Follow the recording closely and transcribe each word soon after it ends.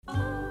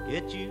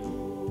Get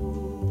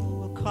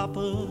you a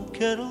copper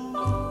kettle,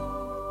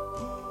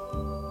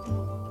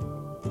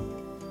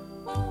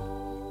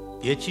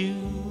 get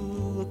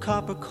you a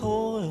copper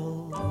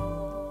coil,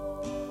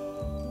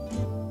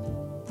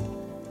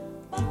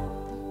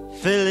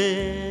 fill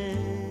it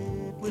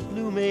with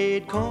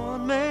new-made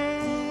corn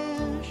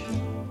mash,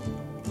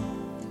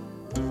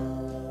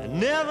 and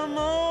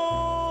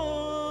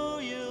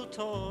nevermore you'll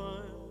toil.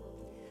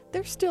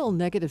 There's still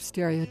negative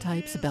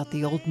stereotypes about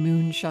the old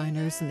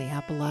moonshiners in the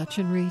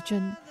Appalachian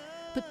region,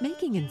 but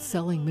making and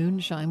selling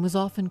moonshine was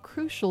often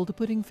crucial to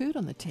putting food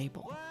on the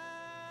table.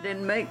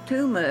 Didn't make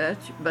too much,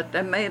 but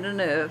they made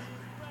enough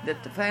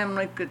that the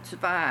family could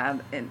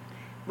survive. And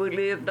we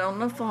lived on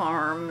the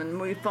farm, and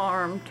we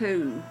farmed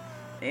too,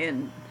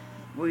 and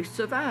we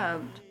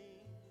survived.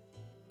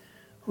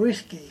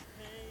 Whiskey,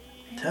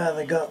 that's how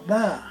they got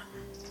by.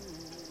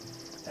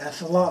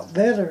 That's a lot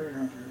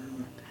better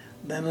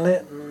than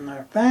letting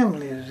our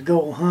families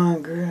go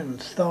hungry and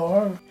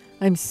starve.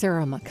 I'm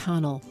Sarah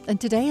McConnell, and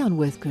today on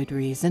With Good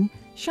Reason,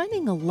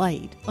 shining a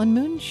light on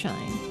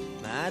moonshine.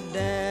 My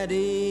daddy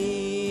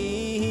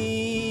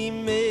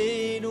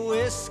made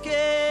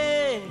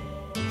whiskey,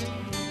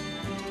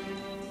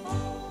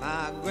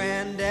 my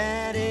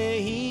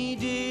granddaddy, he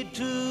did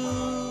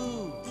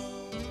too.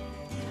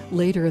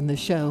 Later in the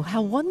show,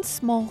 how one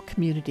small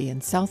community in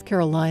South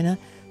Carolina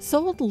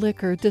sold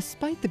liquor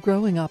despite the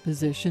growing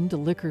opposition to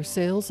liquor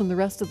sales in the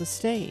rest of the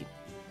state.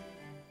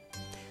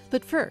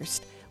 But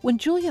first, when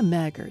Julia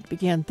Maggard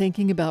began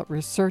thinking about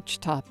research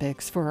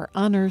topics for her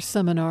honors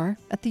seminar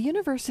at the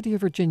University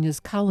of Virginia's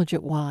College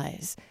at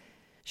Wise,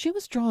 she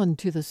was drawn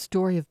to the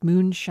story of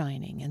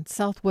moonshining in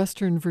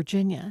southwestern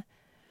Virginia.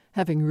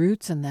 Having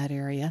roots in that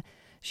area,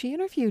 she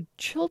interviewed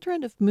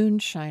children of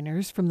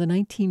moonshiners from the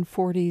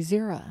 1940s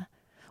era.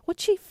 What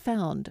she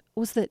found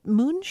was that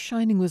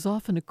moonshining was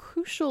often a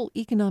crucial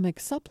economic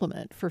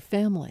supplement for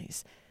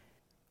families.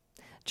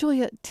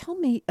 Julia, tell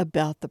me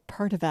about the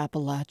part of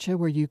Appalachia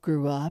where you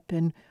grew up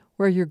and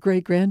where your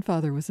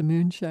great-grandfather was a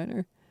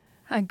moonshiner.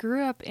 I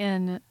grew up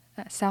in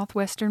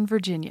southwestern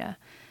Virginia,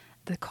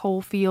 the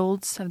coal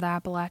fields of the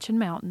Appalachian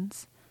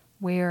Mountains,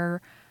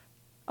 where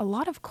a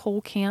lot of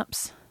coal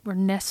camps were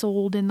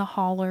nestled in the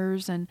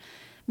hollers, and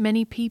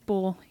many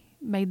people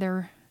made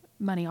their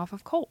money off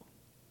of coal.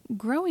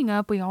 Growing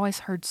up, we always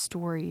heard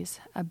stories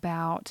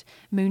about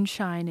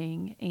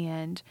moonshining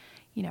and,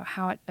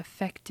 how it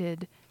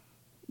affected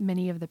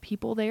many of the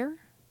people there.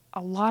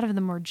 A lot of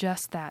them were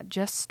just that,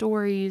 just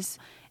stories,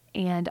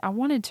 and I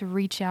wanted to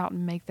reach out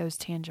and make those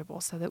tangible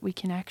so that we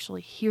can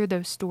actually hear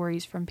those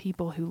stories from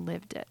people who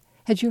lived it.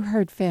 Had you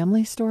heard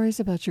family stories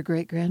about your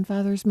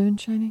great-grandfather's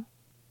moonshining?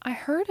 I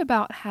heard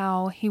about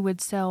how he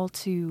would sell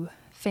to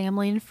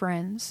family and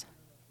friends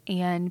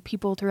and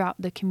people throughout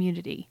the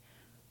community,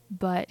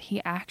 but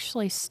he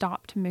actually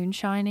stopped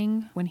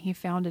moonshining when he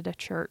founded a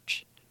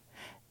church.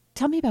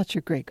 Tell me about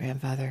your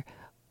great-grandfather.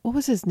 What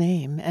was his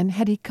name, and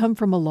had he come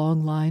from a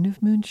long line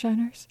of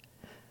moonshiners?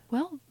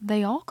 Well,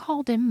 they all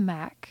called him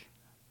Mac.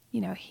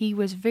 He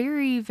was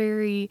very,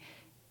 very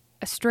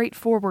a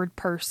straightforward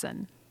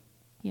person.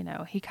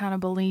 He kind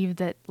of believed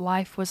that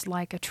life was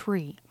like a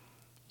tree.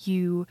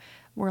 You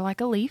were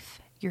like a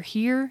leaf. You're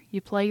here,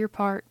 you play your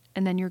part,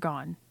 and then you're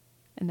gone.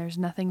 And there's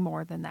nothing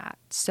more than that.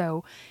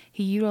 So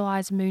he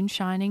utilized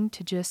moonshining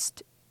to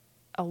just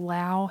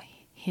allow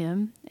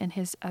him and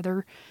his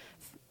other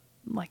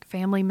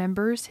family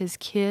members, his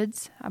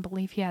kids, I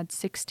believe he had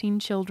 16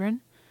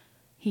 children.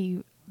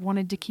 He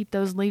wanted to keep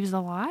those leaves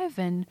alive,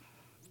 and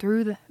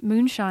through the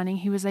moonshining,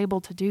 he was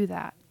able to do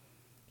that.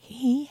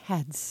 He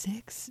had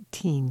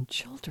 16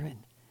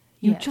 children.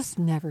 You Yes. just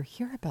never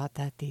hear about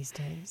that these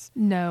days.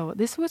 No,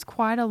 this was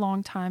quite a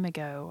long time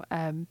ago.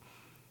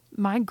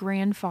 My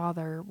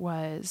grandfather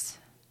was,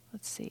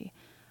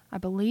 I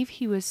believe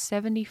he was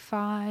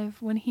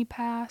 75 when he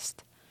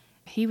passed.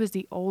 He was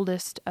the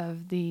oldest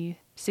of the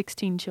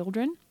 16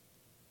 children.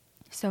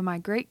 So my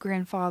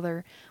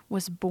great-grandfather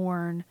was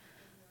born,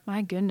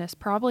 my goodness,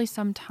 probably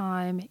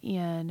sometime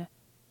in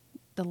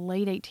the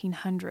late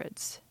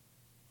 1800s.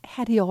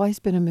 Had he always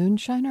been a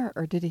moonshiner,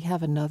 or did he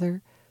have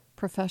another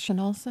profession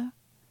also?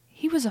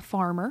 He was a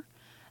farmer.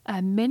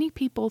 Many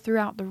people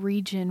throughout the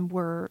region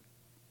were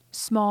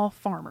small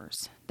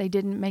farmers. They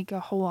didn't make a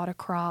whole lot of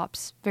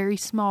crops, very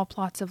small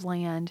plots of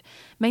land,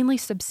 mainly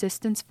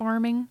subsistence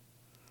farming.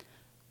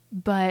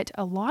 But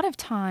a lot of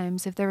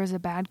times, if there was a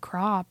bad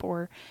crop,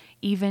 or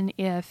even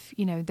if,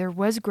 there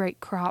was a great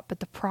crop, but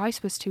the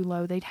price was too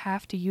low, they'd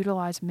have to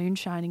utilize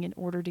moonshining in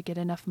order to get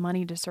enough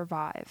money to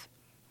survive.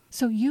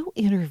 So you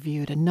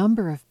interviewed a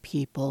number of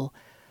people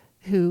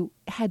who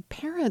had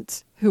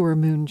parents who were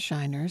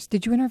moonshiners.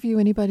 Did you interview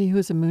anybody who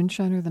was a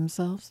moonshiner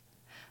themselves?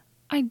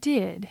 I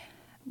did.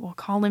 We'll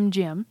call him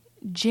Jim.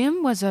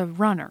 Jim was a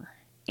runner,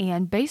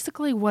 and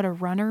basically what a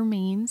runner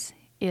means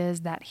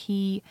is that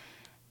he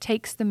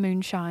takes the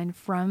moonshine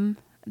from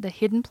the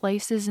hidden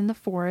places in the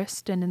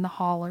forest and in the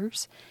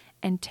hollers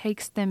and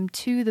takes them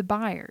to the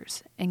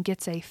buyers and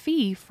gets a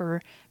fee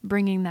for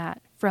bringing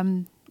that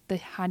from the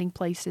hiding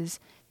places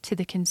to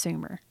the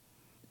consumer.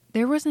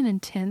 There was an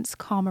intense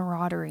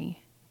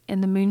camaraderie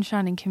in the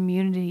moonshining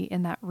community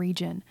in that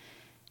region.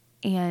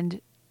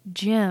 And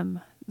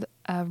Jim,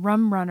 a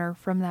rum runner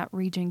from that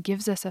region,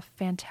 gives us a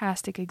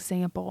fantastic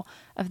example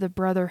of the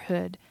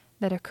brotherhood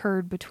that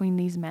occurred between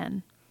these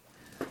men.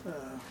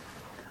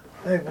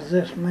 There was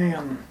this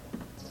man,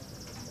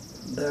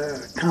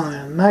 the kind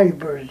of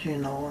neighbors, you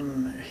know,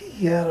 and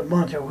he had a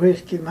bunch of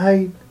whiskey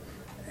made,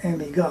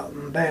 and he got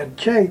in bad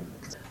shape,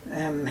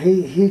 and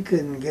he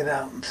couldn't get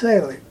out and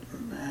sell it,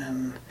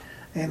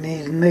 and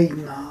he's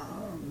needing to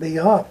be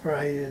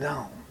operated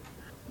on.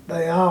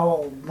 They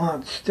all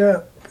bunched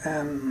up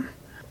and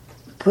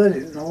put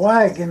it in a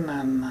wagon,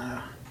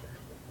 and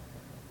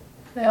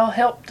They all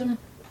helped him.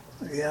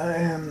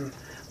 and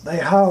they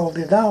hauled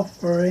it off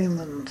for him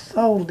and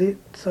sold it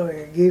so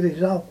he could get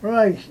his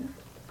operation.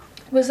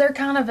 Was there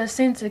kind of a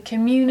sense of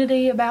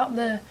community about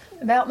the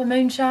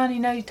moonshine? You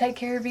know, you take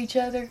care of each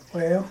other.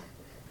 Well,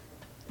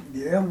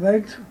 yeah,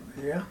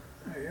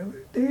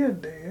 it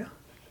did, yeah.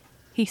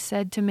 He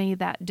said to me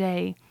that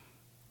day,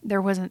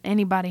 there wasn't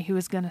anybody who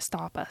was going to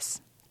stop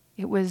us.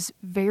 It was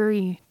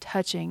very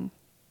touching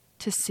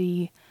to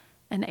see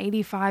an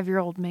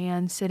 85-year-old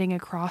man sitting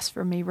across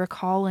from me,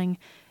 recalling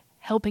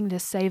helping to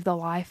save the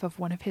life of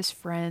one of his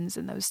friends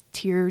and those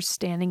tears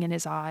standing in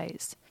his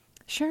eyes.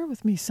 Share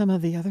with me some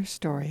of the other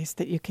stories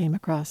that you came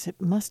across.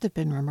 It must have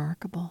been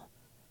remarkable.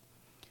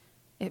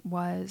 It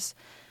was.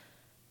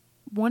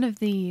 One of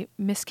the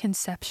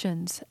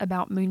misconceptions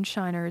about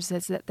moonshiners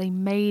is that they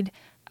made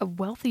a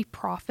wealthy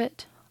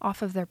profit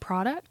off of their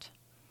product.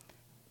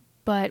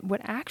 But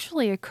what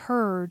actually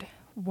occurred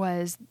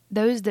was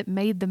those that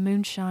made the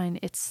moonshine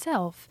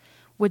itself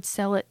would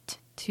sell it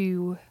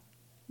to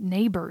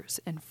neighbors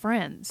and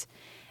friends.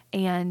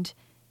 And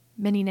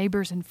many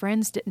neighbors and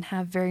friends didn't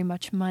have very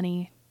much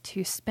money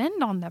to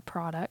spend on the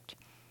product,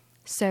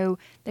 so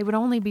they would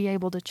only be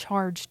able to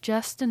charge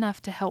just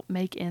enough to help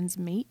make ends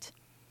meet.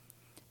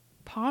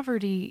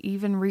 Poverty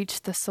even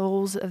reached the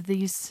soles of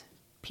these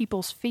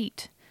people's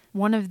feet.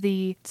 One of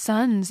the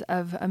sons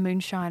of a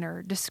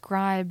moonshiner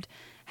described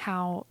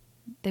how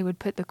they would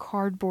put the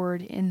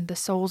cardboard in the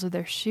soles of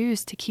their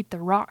shoes to keep the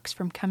rocks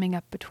from coming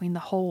up between the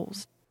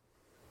holes.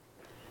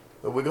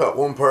 But we got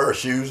one pair of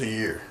shoes a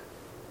year.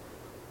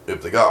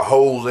 If they got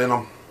holes in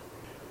them,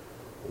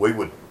 we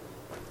would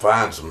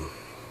find some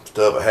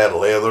stuff that had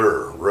leather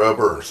or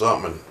rubber or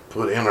something and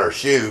put in our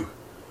shoe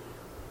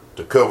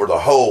to cover the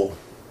hole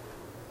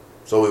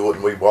so we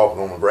wouldn't be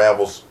walking on the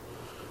gravels.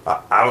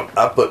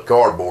 I put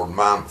cardboard in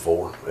mine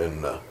before,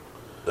 and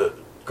the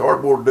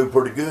cardboard would do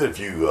pretty good if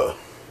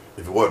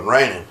it wasn't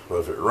raining. But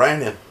if it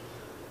raining,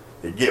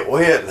 it'd get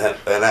wet,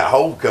 and that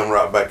hole would come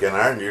right back in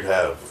there, and you'd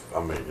have,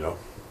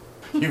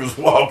 you was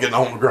walking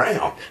on the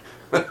ground.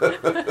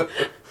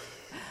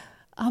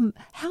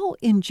 How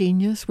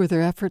ingenious were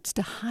their efforts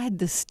to hide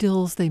the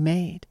stills they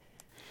made?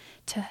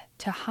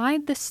 To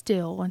hide the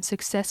still and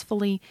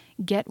successfully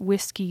get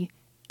whiskey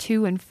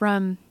to and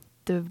from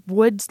the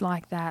woods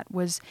like that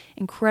was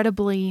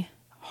incredibly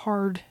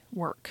hard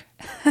work.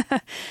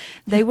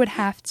 They would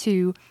have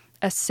to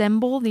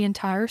assemble the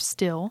entire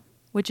still,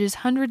 which is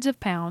hundreds of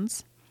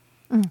pounds,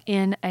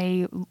 in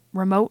a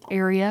remote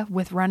area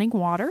with running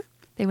water.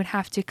 They would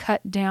have to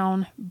cut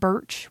down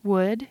birch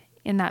wood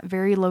in that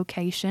very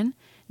location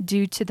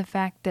due to the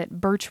fact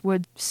that birch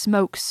wood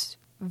smokes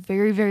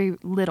very, very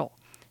little.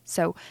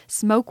 So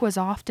smoke was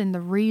often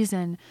the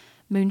reason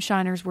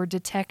moonshiners were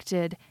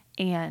detected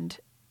and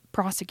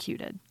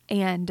prosecuted.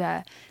 And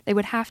they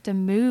would have to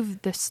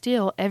move the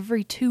still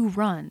every 2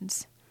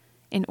 runs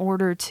in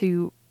order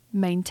to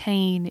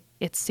maintain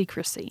its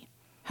secrecy.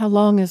 How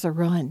long is a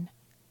run?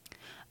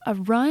 A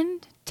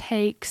run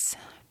takes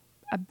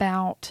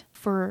about,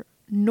 for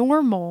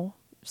normal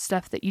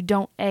stuff that you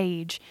don't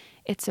age,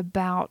 it's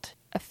about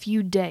a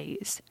few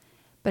days.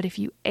 But if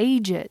you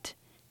age it,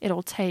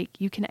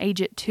 you can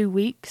age it 2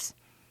 weeks.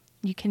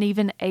 You can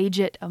even age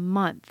it a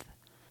month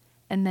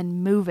and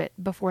then move it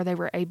before they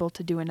were able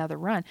to do another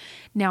run.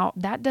 Now,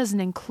 that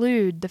doesn't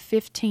include the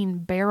 15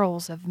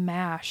 barrels of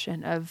mash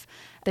and of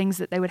things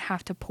that they would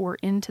have to pour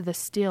into the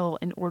still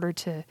in order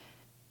to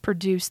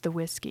produce the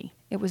whiskey.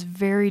 It was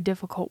very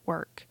difficult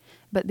work.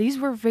 But these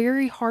were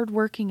very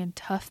hardworking and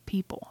tough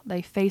people.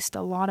 They faced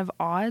a lot of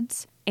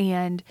odds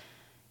and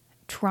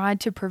tried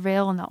to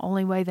prevail in the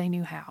only way they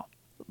knew how.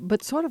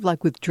 But sort of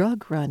like with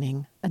drug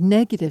running, a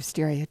negative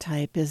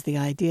stereotype is the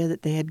idea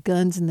that they had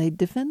guns and they'd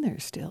defend their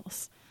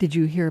stills. Did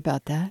you hear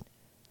about that?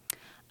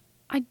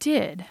 I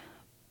did,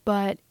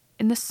 but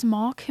in the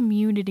small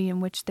community in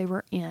which they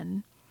were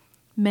in,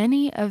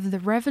 many of the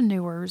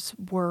revenuers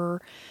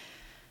were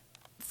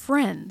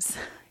friends.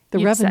 The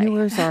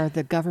revenuers are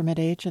the government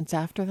agents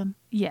after them?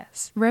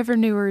 Yes.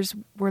 Revenuers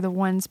were the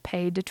ones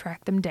paid to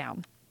track them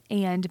down.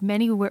 And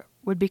many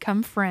would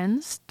become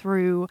friends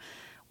through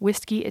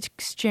whiskey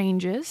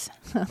exchanges.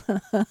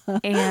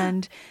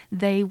 And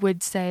they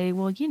would say,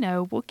 well,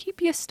 we'll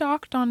keep you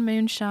stocked on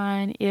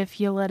moonshine if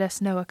you let us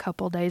know a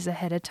couple days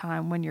ahead of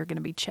time when you're going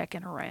to be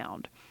checking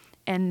around.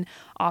 And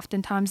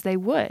oftentimes they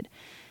would.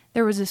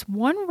 There was this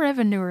one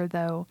revenuer,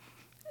 though,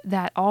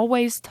 that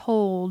always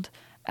told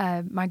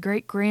my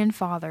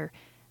great-grandfather,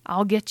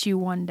 "I'll get you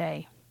one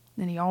day."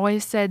 And he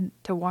always said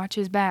to watch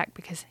his back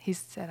because he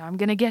said, "I'm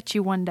going to get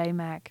you one day,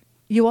 Mac."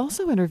 You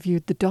also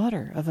interviewed the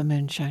daughter of a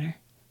moonshiner.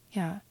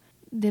 Yeah.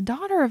 The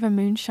daughter of a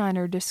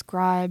moonshiner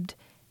described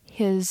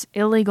his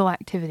illegal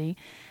activity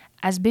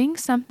as being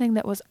something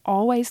that was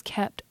always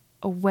kept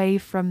away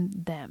from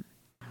them.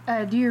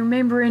 Do you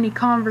remember any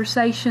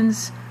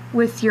conversations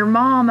with your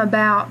mom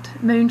about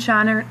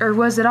moonshiner, or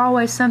was it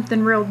always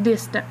something real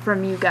distant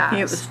from you guys?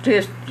 It was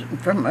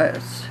distant from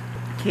us.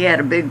 He had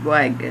a big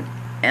wagon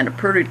and a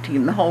pretty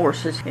team of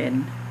horses,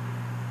 and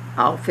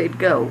off he'd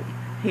go.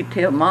 He'd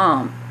tell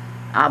Mom,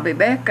 "I'll be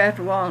back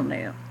after a while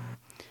now."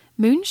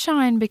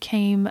 Moonshine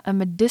became a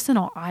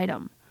medicinal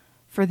item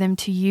for them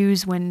to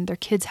use when their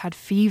kids had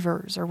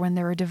fevers or when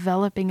they were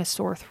developing a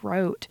sore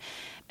throat.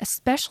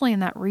 Especially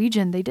in that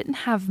region, they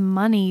didn't have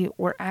money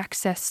or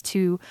access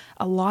to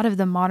a lot of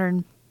the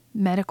modern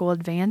medical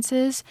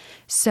advances.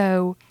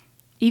 So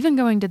even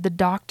going to the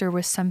doctor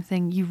was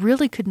something you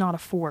really could not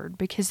afford,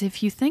 because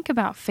if you think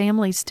about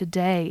families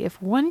today, if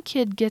one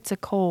kid gets a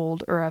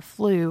cold or a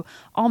flu,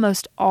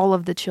 almost all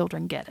of the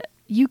children get it.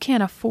 You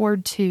can't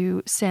afford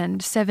to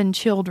send 7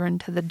 children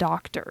to the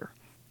doctor.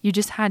 You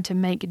just had to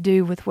make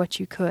do with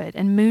what you could.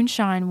 And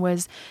moonshine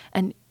was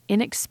an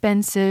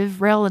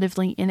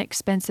relatively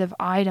inexpensive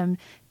item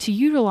to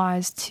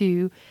utilize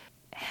to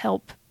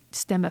help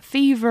stem a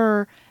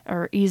fever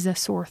or ease a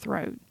sore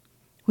throat.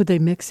 Would they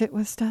mix it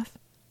with stuff?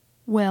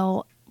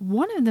 Well,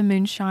 one of the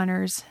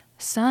moonshiner's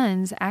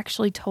sons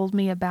actually told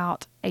me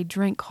about a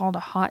drink called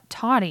a hot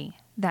toddy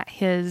that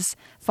his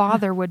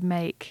father would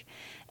make.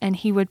 And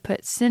he would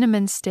put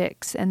cinnamon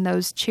sticks and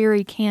those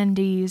cherry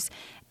candies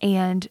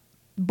and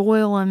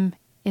boil them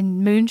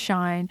in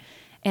moonshine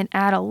and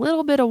add a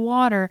little bit of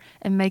water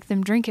and make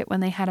them drink it when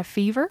they had a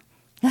fever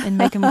and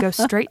make them go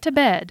straight to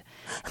bed.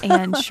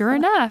 And sure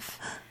enough,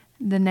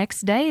 the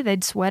next day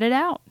they'd sweat it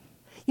out.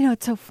 You know,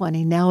 it's so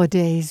funny.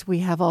 Nowadays, we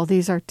have all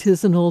these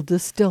artisanal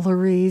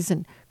distilleries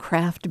and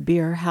craft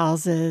beer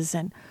houses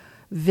and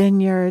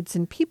vineyards,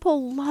 and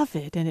people love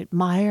it and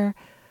admire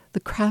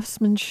the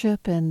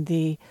craftsmanship and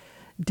the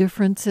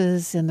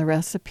differences in the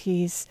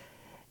recipes.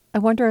 I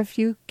wonder if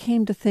you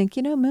came to think,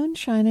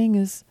 moonshining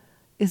is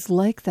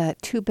like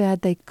that. Too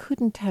bad they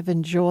couldn't have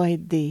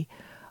enjoyed the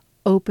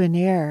open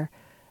air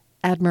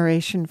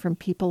admiration from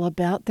people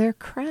about their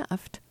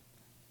craft.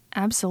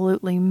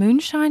 Absolutely.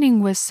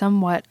 Moonshining was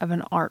somewhat of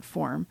an art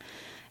form.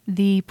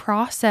 The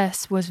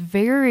process was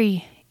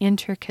very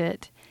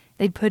intricate.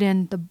 They'd put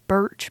in the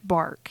birch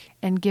bark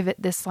and give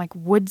it this like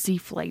woodsy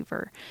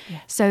flavor.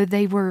 Yes. So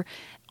they were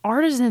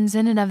artisans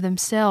in and of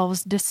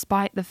themselves,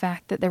 despite the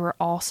fact that they were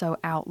also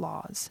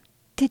outlaws.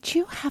 Did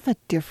you have a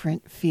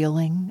different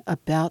feeling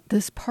about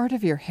this part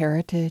of your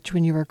heritage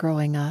when you were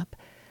growing up?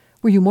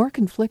 Were you more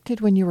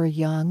conflicted when you were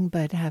young,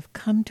 but have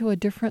come to a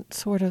different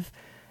sort of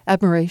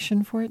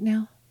admiration for it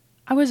now?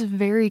 I was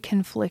very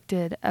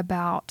conflicted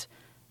about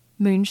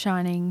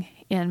moonshining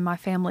in my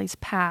family's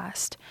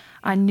past.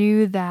 I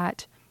knew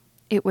that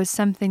it was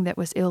something that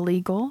was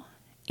illegal,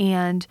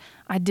 and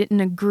I didn't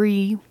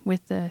agree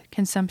with the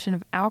consumption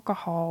of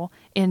alcohol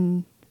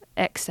in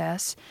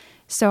excess.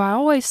 So I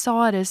always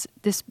saw it as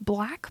this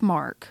black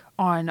mark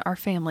on our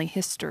family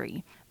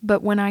history.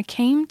 But when I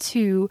came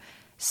to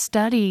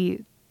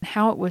study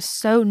how it was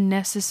so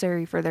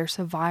necessary for their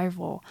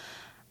survival,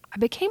 I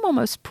became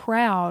almost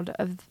proud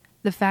of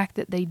the fact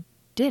that they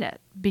did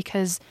it,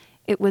 because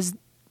it was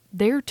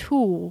their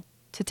tool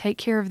to take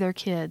care of their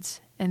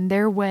kids and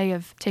their way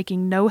of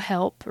taking no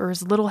help or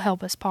as little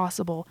help as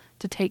possible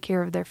to take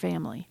care of their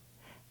family.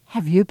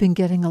 Have you been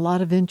getting a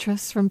lot of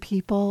interest from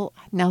people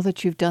now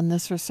that you've done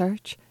this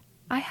research?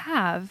 I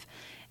have.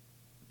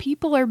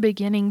 People are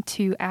beginning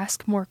to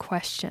ask more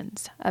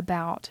questions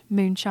about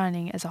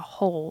moonshining as a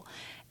whole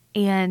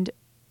and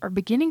are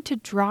beginning to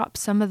drop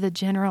some of the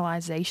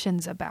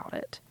generalizations about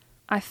it.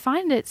 I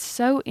find it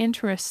so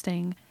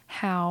interesting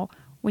how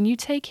when you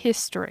take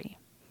history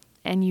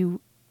and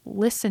you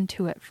listen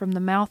to it from the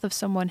mouth of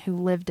someone who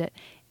lived it,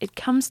 it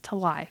comes to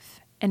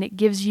life and it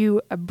gives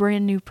you a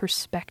brand new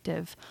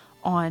perspective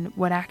on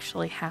what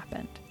actually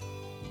happened.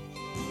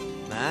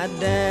 My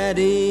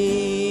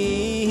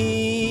daddy,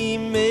 he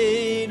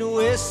made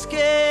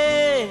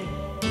whiskey.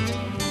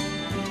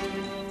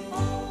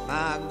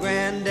 My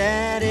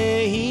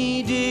granddaddy,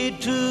 he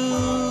did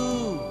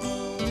too.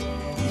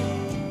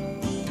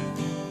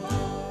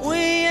 We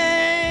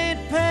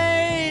ain't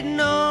paid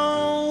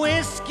no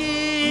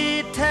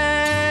whiskey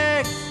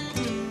tax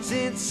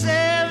since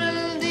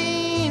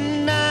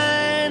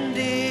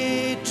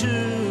 1792.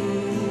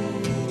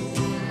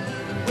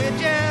 We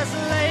just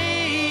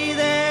lay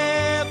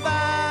there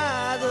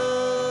by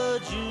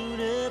the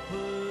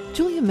juniper.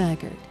 Julia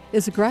Maggard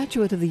is a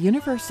graduate of the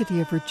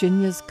University of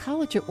Virginia's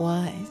College at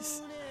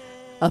Wise.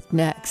 Up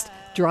next,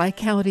 dry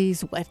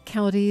counties, wet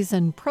counties,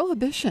 and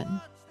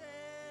prohibition.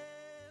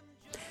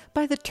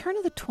 By the turn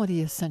of the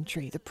 20th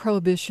century, the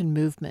Prohibition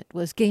movement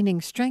was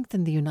gaining strength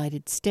in the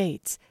United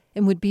States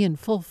and would be in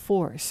full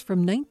force from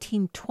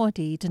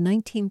 1920 to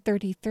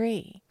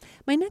 1933.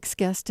 My next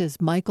guest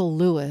is Michael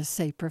Lewis,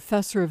 a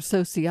professor of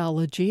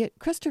sociology at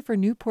Christopher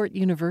Newport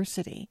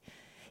University.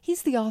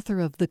 He's the author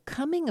of The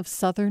Coming of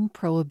Southern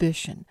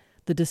Prohibition,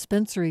 The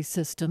Dispensary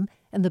System,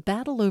 and the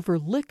Battle Over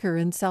Liquor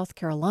in South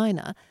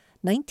Carolina,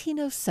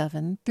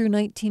 1907 through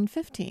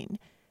 1915.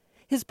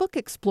 His book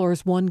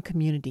explores one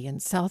community in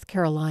South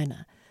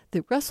Carolina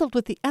that wrestled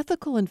with the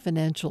ethical and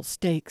financial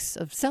stakes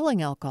of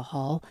selling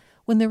alcohol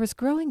when there was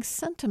growing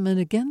sentiment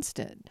against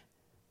it.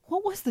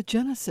 What was the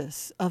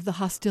genesis of the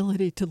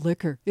hostility to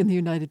liquor in the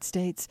United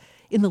States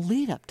in the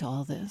lead up to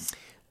all this?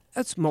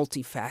 That's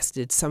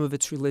multifaceted. Some of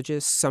it's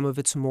religious, some of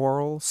it's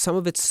moral, some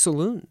of it's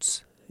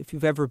saloons. If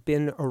you've ever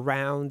been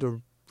around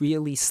a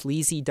really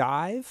sleazy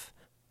dive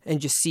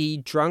and you see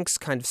drunks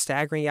kind of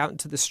staggering out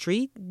into the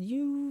street,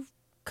 you've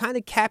kind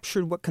of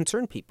captured what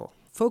concerned people.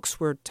 Folks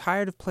were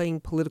tired of playing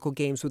political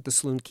games with the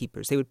saloon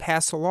keepers. They would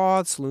pass a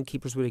law, the saloon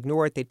keepers would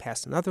ignore it. They'd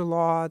pass another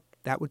law,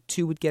 that would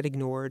get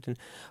ignored. And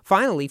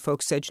finally,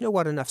 folks said, you know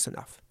what, enough's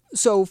enough.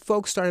 So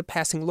folks started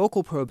passing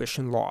local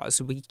prohibition laws.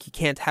 You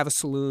can't have a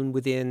saloon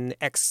within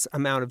X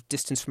amount of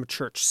distance from a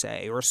church,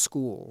 say, or a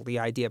school. The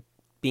idea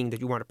being that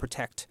you want to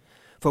protect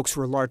folks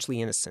who are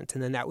largely innocent.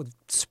 And then that would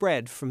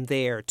spread from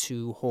there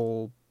to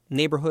whole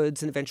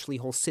neighborhoods and eventually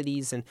whole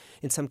cities and,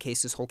 in some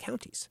cases, whole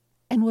counties.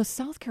 And was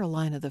South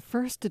Carolina the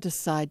first to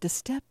decide to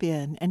step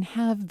in and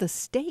have the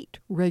state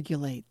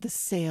regulate the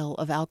sale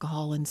of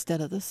alcohol instead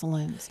of the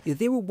saloons?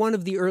 They were one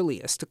of the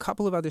earliest. A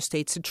couple of other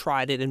states had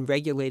tried it and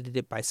regulated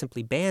it by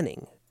simply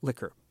banning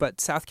liquor. But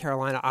South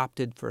Carolina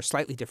opted for a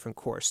slightly different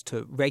course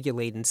to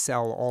regulate and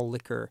sell all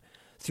liquor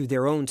through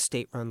their own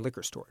state-run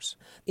liquor stores.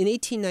 In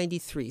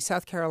 1893,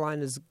 South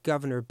Carolina's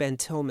governor, Ben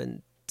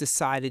Tillman,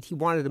 decided he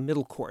wanted a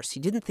middle course. He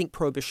didn't think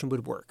prohibition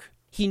would work.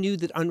 He knew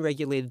that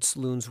unregulated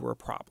saloons were a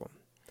problem.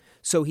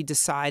 So he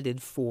decided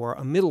for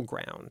a middle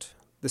ground.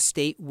 The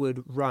state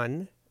would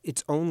run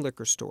its own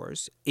liquor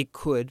stores. It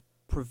could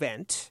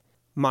prevent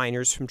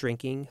minors from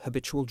drinking,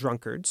 habitual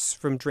drunkards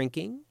from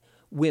drinking,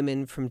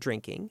 women from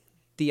drinking.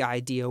 The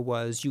idea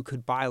was you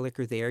could buy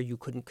liquor there, you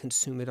couldn't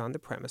consume it on the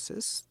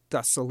premises,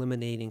 thus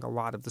eliminating a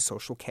lot of the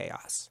social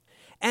chaos.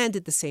 And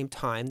at the same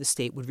time, the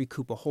state would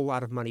recoup a whole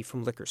lot of money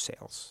from liquor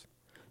sales.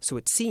 So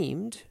it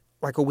seemed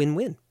like a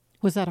win-win.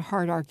 Was that a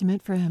hard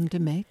argument for him to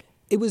make?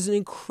 It was an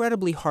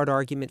incredibly hard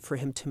argument for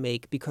him to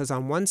make because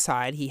on one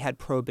side he had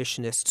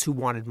prohibitionists who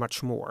wanted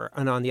much more,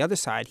 and on the other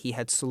side he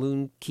had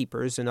saloon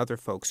keepers and other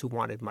folks who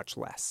wanted much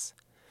less.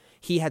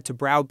 He had to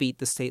browbeat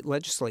the state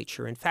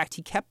legislature. In fact,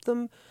 he kept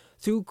them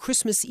through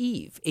Christmas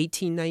Eve,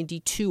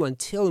 1892,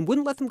 and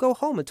wouldn't let them go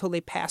home until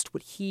they passed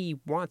what he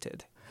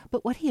wanted.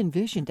 But what he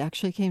envisioned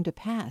actually came to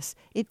pass.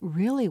 It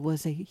really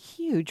was a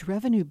huge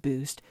revenue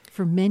boost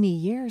for many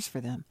years for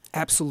them.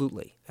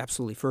 Absolutely.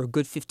 Absolutely. For a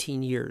good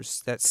 15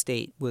 years, that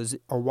state was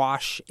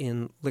awash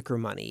in liquor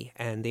money,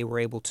 and they were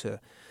able to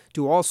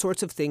do all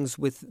sorts of things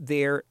with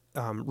their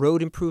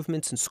road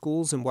improvements and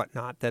schools and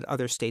whatnot that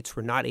other states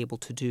were not able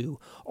to do,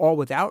 all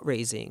without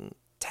raising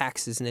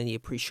taxes in any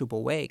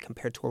appreciable way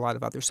compared to a lot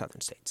of other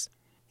southern states.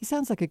 He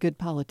sounds like a good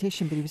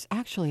politician, but he was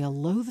actually a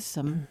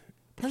loathsome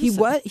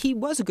person. He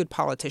was a good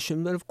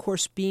politician, but of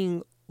course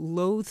being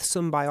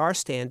loathsome by our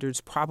standards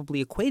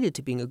probably equated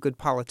to being a good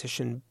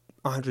politician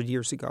 100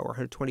 years ago or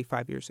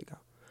 125 years ago.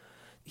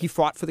 He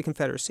fought for the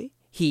Confederacy.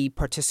 He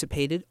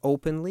participated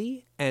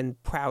openly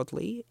and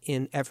proudly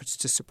in efforts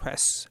to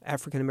suppress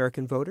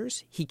African-American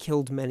voters. He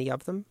killed many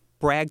of them,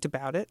 bragged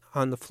about it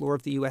on the floor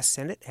of the U.S.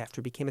 Senate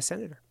after he became a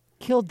senator.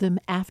 Killed them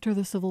after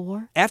the Civil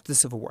War? After the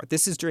Civil War.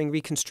 This is during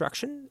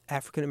Reconstruction.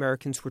 African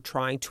Americans were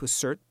trying to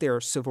assert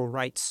their civil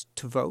rights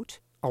to vote.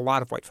 A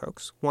lot of white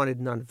folks wanted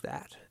none of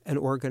that and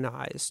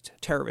organized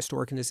terrorist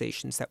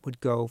organizations that would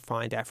go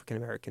find African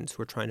Americans who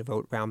were trying to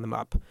vote, round them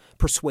up,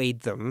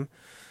 persuade them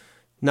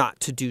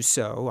not to do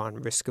so on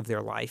risk of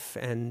their life,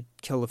 and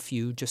kill a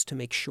few just to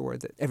make sure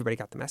that everybody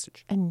got the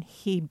message. And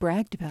he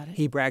bragged about it.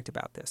 He bragged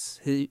about this.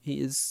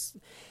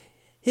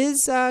 His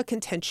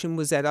contention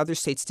was that other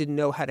states didn't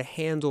know how to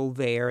handle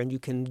and you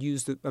can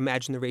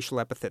imagine the racial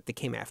epithet that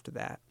came after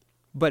that.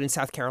 But in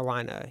South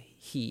Carolina,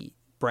 he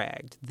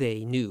bragged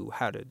they knew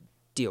how to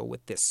deal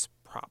with this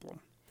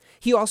problem.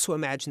 He also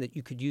imagined that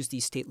you could use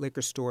these state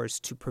liquor stores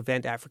to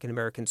prevent African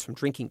Americans from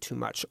drinking too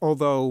much,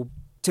 although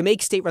to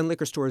make state-run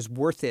liquor stores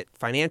worth it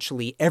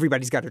financially,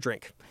 everybody's got to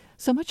drink.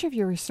 So much of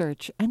your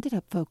research ended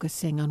up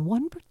focusing on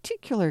one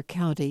particular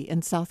county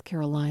in South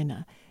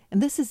Carolina,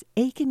 and this is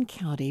Aiken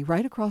County,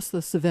 right across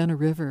the Savannah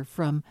River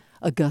from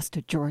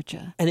Augusta,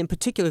 Georgia. And in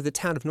particular, the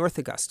town of North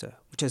Augusta,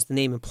 which, as the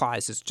name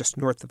implies, is just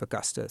north of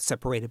Augusta,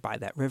 separated by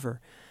that river.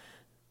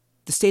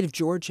 The state of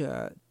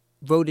Georgia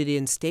voted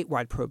in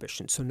statewide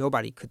prohibition, so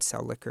nobody could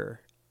sell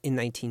liquor in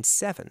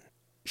 1907.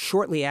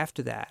 Shortly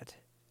after that,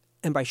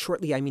 and by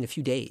shortly I mean a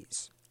few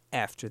days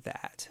after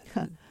that,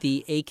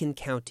 the Aiken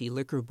County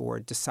Liquor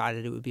Board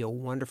decided it would be a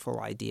wonderful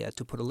idea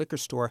to put a liquor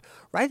store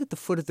right at the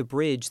foot of the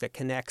bridge that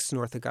connects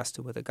North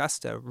Augusta with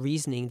Augusta,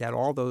 reasoning that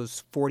all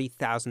those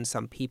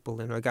 40,000-some people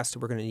in Augusta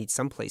were going to need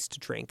some place to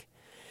drink.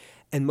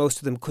 and most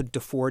of them couldn't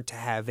afford to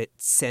have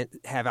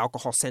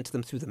alcohol sent to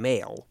them through the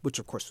mail, which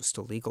of course was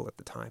still legal at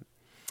the time.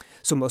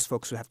 So most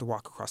folks would have to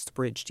walk across the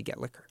bridge to get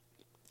liquor.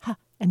 Huh.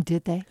 And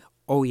did they?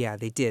 Oh, yeah,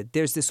 they did.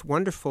 There's this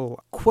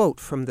wonderful quote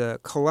from the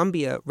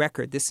Columbia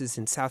Record. This is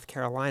in South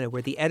Carolina,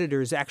 where the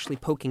editor is actually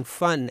poking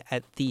fun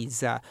at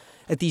these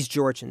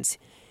Georgians.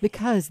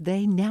 Because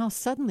they now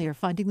suddenly are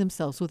finding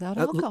themselves without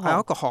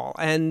alcohol.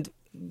 And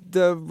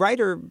the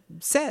writer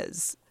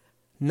says,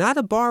 "Not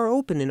a bar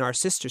open in our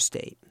sister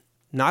state.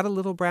 Not a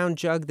little brown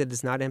jug that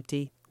is not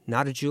empty.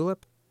 Not a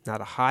julep.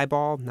 Not a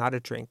highball. Not a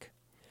drink.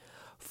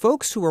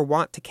 Folks who are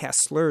wont to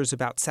cast slurs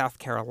about South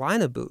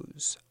Carolina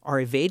booze are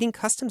evading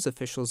customs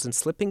officials and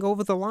slipping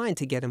over the line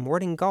to get a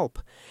morning gulp,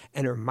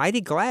 and are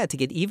mighty glad to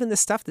get even the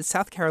stuff that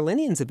South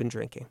Carolinians have been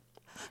drinking.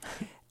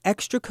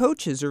 Extra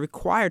coaches are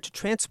required to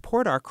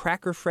transport our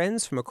cracker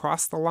friends from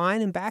across the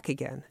line and back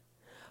again.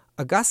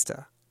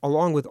 Augusta,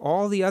 along with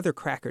all the other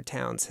cracker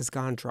towns, has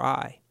gone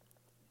dry.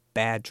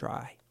 Bad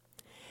dry.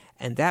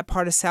 And that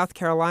part of South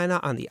Carolina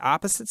on the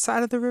opposite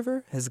side of the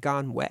river has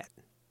gone wet.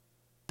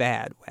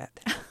 Bad wet."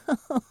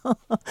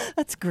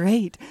 That's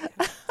great.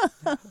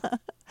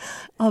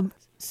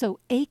 So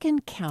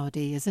Aiken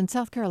County is in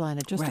South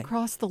Carolina, just Right.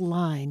 across the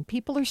line.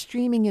 People are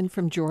streaming in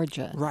from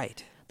Georgia.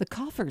 Right. The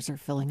coffers are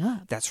filling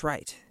up. That's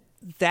right.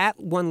 That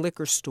one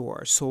liquor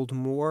store sold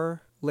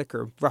more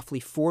liquor, roughly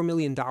 $4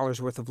 million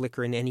worth of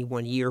liquor in any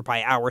one year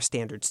by our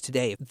standards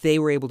today. They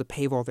were able to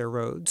pave all their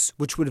roads,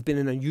 which would have been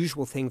an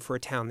unusual thing for a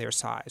town their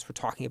size. We're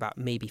talking about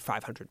maybe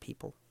 500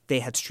 people. They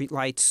had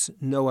streetlights.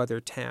 No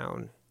other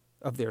town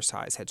of their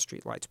size had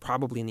streetlights,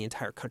 probably in the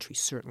entire country,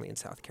 certainly in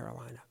South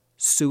Carolina.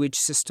 Sewage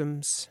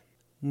systems,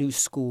 new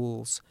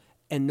schools,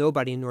 and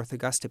nobody in North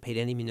Augusta paid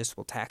any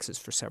municipal taxes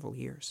for several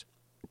years.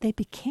 They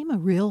became a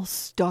real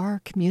star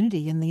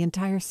community in the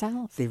entire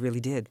South. They really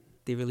did.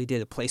 They really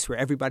did. A place where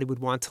everybody would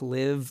want to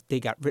live.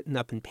 They got written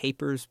up in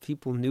papers.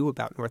 People knew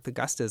about North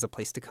Augusta as a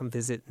place to come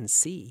visit and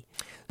see.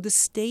 The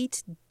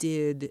state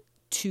did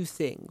two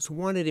things.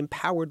 One, it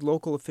empowered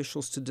local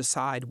officials to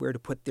decide where to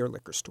put their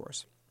liquor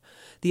stores.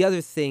 The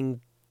other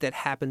thing that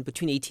happened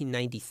between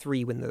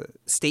 1893, when the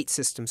state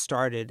system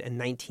started, and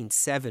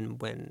 1907,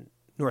 when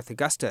North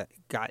Augusta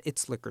got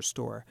its liquor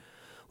store,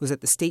 was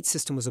that the state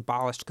system was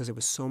abolished because there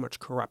was so much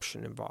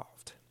corruption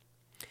involved.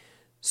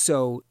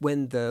 So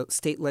when the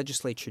state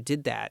legislature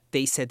did that,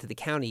 they said to the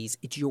counties,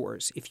 it's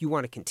yours. If you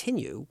want to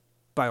continue,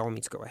 by all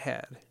means go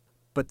ahead.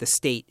 But the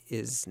state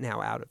is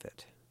now out of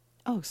it.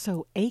 Oh,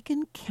 so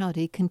Aiken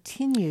County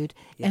continued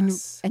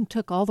Yes. and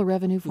took all the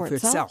revenue for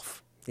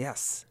itself?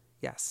 Yes,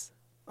 yes.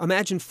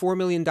 Imagine $4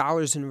 million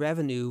in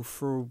revenue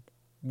for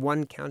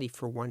one county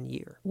for 1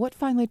 year. What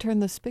finally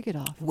turned the spigot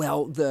off?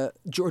 Well, the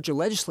Georgia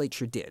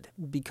legislature did,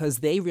 because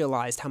they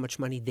realized how much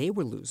money they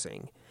were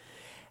losing.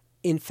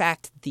 In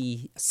fact,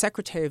 the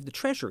Secretary of the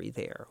Treasury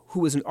there,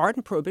 who was an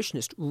ardent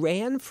prohibitionist,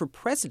 ran for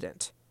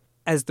president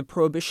as the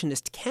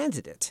prohibitionist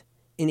candidate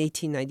in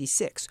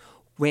 1896,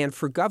 ran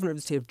for governor of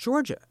the state of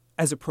Georgia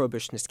as a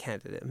prohibitionist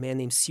candidate. A man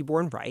named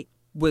Seaborn Wright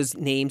was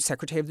named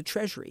Secretary of the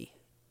Treasury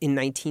in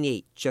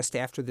 1908, just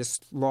after this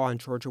law in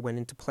Georgia went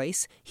into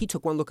place. He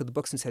took one look at the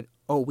books and said,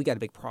 oh, we got a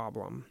big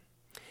problem.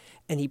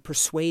 And he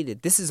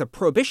persuaded, this is a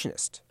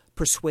prohibitionist,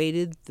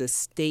 persuaded the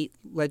state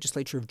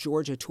legislature of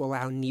Georgia to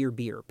allow near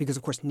beer, because,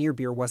 of course, near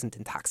beer wasn't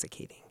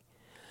intoxicating.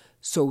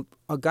 So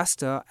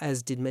Augusta,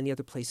 as did many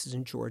other places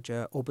in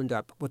Georgia, opened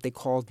up what they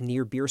called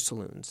near beer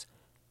saloons.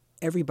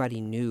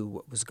 Everybody knew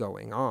what was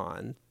going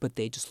on, but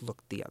they just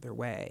looked the other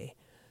way.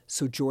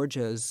 So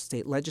Georgia's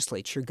state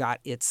legislature got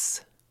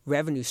its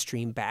revenue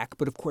stream back.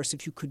 But, of course,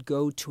 if you could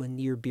go to a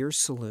near beer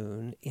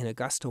saloon in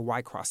Augusta,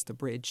 why cross the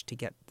bridge to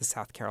get the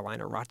South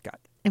Carolina rot gut?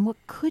 And what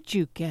could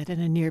you get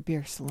in a near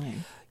beer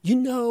saloon? You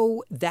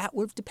know, that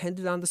would have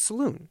depended on the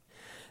saloon.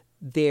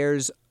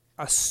 There's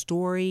a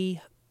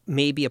story,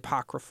 maybe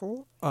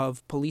apocryphal,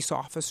 of police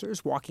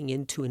officers walking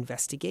in to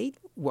investigate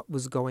what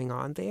was going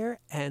on there,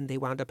 and they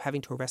wound up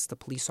having to arrest the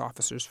police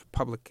officers for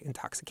public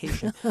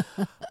intoxication.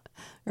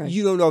 Right.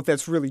 You don't know if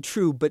that's really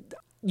true, but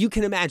you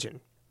can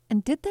imagine.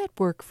 And did that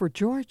work for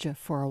Georgia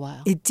for a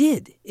while? It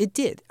did,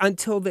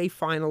 until they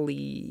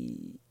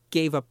finally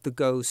gave up the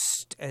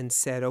ghost and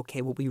said,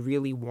 okay, what we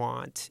really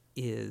want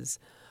is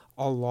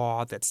a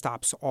law that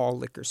stops all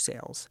liquor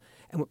sales.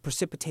 And what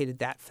precipitated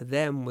that for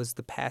them was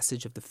the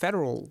passage of the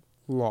federal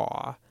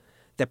law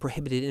that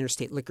prohibited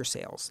interstate liquor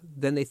sales.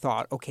 Then they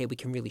thought, okay, we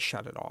can really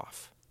shut it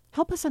off.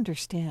 Help us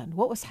understand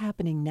what was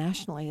happening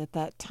nationally at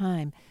that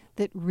time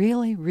that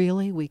really,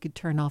 really we could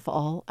turn off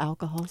all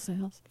alcohol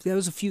sales? There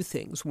was a few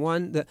things.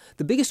 One,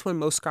 the biggest one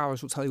most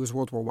scholars will tell you was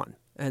World War I,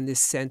 and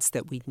this sense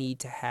that we need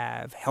to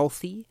have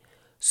healthy,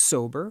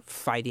 sober,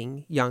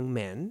 fighting young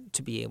men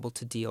to be able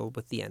to deal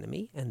with the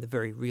enemy and the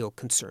very real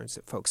concerns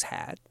that folks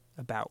had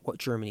about what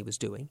Germany was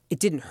doing. It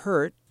didn't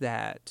hurt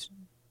that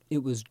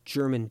it was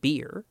German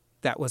beer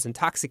that was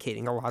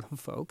intoxicating a lot of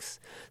folks.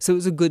 So it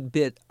was a good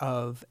bit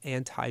of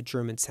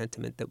anti-German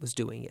sentiment that was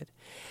doing it.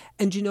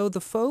 And, you know, the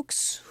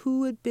folks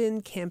who had been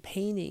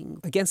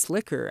campaigning against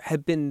liquor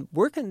had been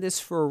working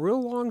this for a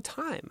real long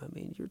time. I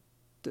mean, you're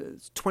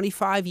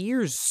 25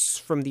 years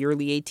from the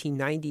early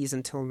 1890s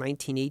until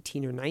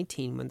 1918 or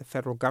 19 when the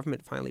federal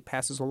government finally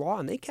passes a law,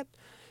 and they kept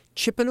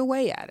chipping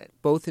away at it,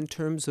 both in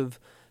terms of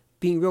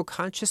being real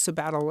conscious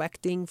about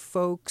electing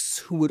folks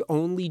who would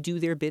only do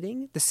their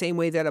bidding, the same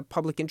way that a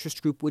public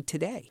interest group would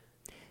today.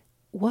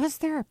 Was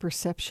there a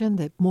perception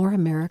that more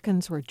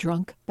Americans were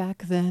drunk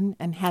back then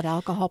and had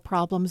alcohol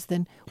problems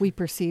than we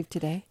perceive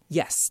today?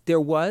 Yes, there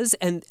was,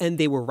 and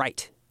they were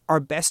right. Our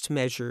best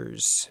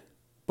measures,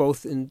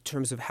 both in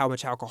terms of how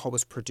much alcohol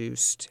was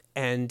produced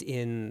and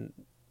in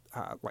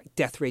like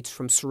death rates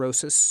from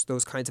cirrhosis,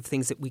 those kinds of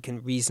things that we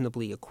can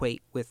reasonably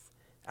equate with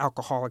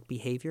alcoholic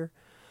behavior,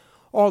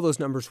 all those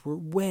numbers were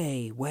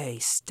way, way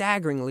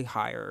staggeringly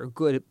higher, a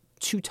good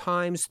 2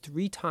 times,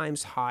 3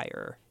 times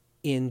higher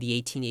in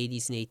the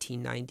 1880s and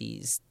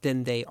 1890s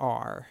than they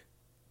are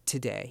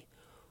today.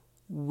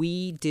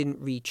 We didn't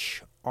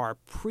reach our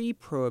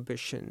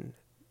pre-prohibition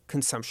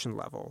consumption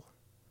level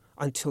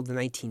until the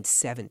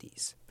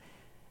 1970s.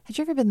 Had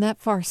you ever been that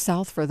far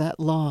south for that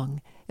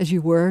long as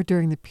you were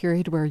during the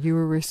period where you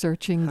were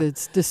researching the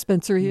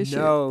dispensary issue?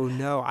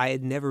 No. I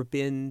had never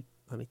been,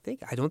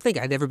 I don't think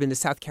I'd ever been to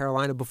South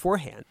Carolina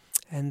beforehand.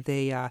 And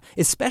they,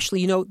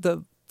 especially,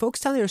 the folks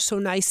down there are so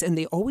nice, and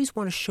they always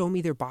want to show me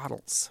their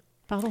bottles.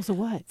 Bottles of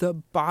what? The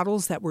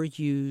bottles that were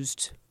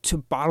used to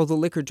bottle the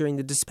liquor during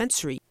the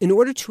dispensary. In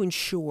order to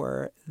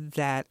ensure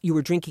that you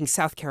were drinking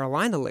South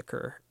Carolina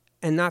liquor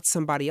and not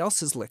somebody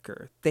else's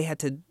liquor, they had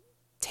to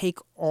take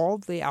all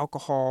the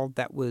alcohol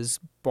that was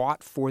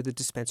bought for the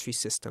dispensary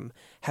system,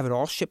 have it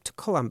all shipped to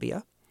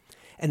Columbia,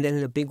 and then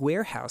in a big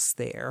warehouse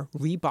there,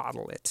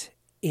 rebottle it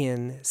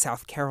in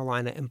South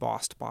Carolina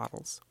embossed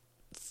bottles.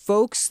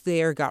 Folks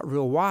there got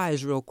real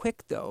wise real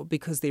quick, though,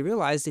 because they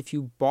realized if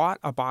you bought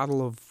a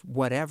bottle of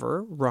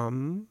whatever,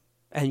 rum,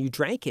 and you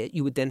drank it,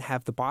 you would then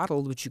have the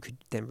bottle, which you could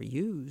then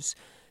reuse,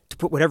 to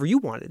put whatever you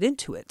wanted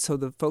into it. So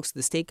the folks at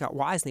the state got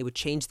wise, and they would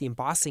change the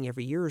embossing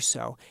every year or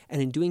so.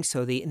 And in doing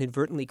so, they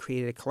inadvertently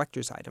created a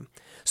collector's item.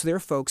 So there are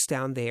folks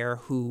down there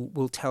who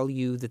will tell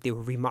you that they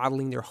were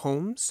remodeling their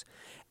homes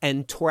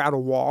and tore out a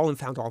wall and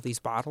found all these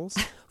bottles.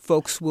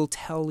 Folks will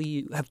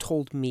have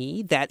told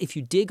me that if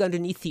you dig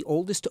underneath the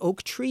oldest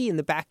oak tree in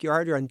the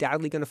backyard, you're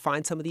undoubtedly going to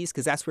find some of these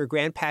because that's where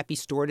Grandpappy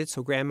stored it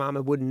so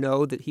Grandmama wouldn't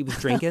know that he was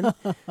drinking.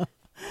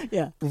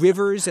 Yeah.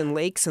 Rivers and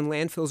lakes and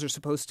landfills are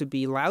supposed to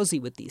be lousy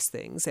with these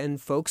things,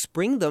 and folks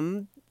bring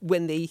them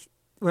when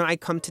I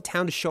come to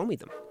town to show me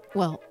them.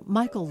 Well,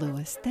 Michael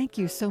Lewis, thank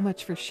you so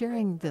much for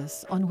sharing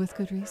this on With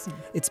Good Reason.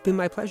 It's been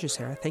my pleasure,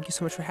 Sarah. Thank you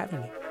so much for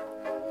having me.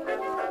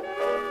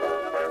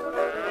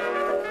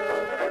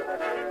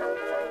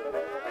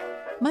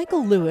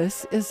 Michael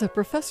Lewis is a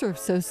professor of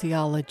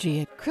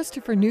sociology at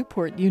Christopher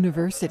Newport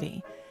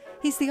University.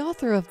 He's the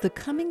author of The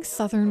Coming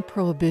Southern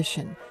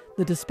Prohibition,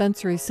 the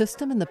Dispensary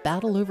System and the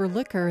Battle Over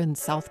Liquor in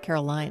South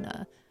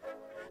Carolina.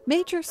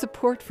 Major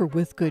support for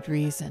With Good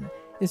Reason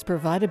is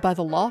provided by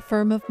the law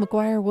firm of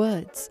McGuire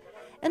Woods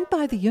and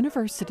by the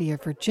University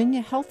of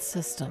Virginia Health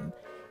System,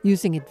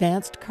 using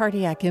advanced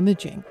cardiac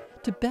imaging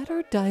to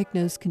better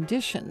diagnose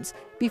conditions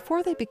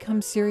before they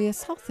become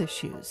serious health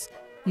issues.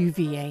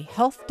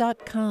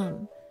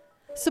 uvahealth.com.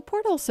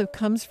 Support also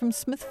comes from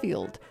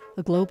Smithfield,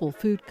 a global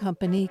food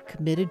company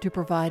committed to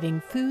providing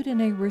food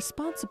in a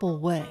responsible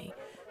way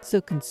so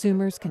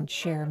consumers can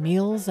share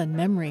meals and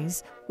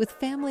memories with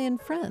family and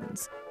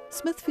friends.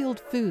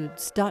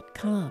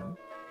 SmithfieldFoods.com.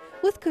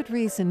 With Good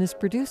Reason is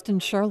produced in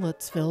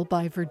Charlottesville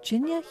by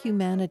Virginia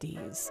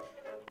Humanities.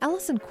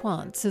 Allison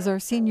Quantz is our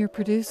senior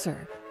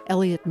producer.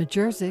 Elliot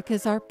Majerzik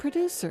is our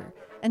producer.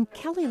 And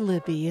Kelly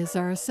Libby is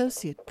our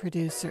associate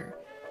producer.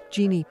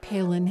 Jeannie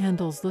Palin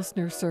handles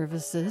listener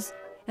services.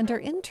 And our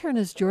intern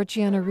is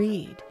Georgiana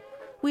Reed.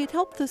 We had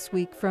help this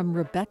week from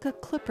Rebecca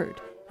Clippard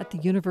at the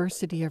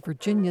University of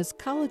Virginia's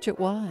College at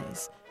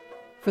Wise.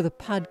 For the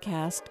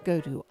podcast,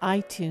 go to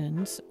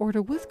iTunes or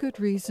to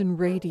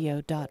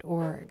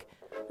withgoodreasonradio.org.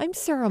 I'm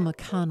Sarah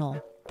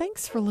McConnell.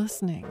 Thanks for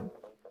listening.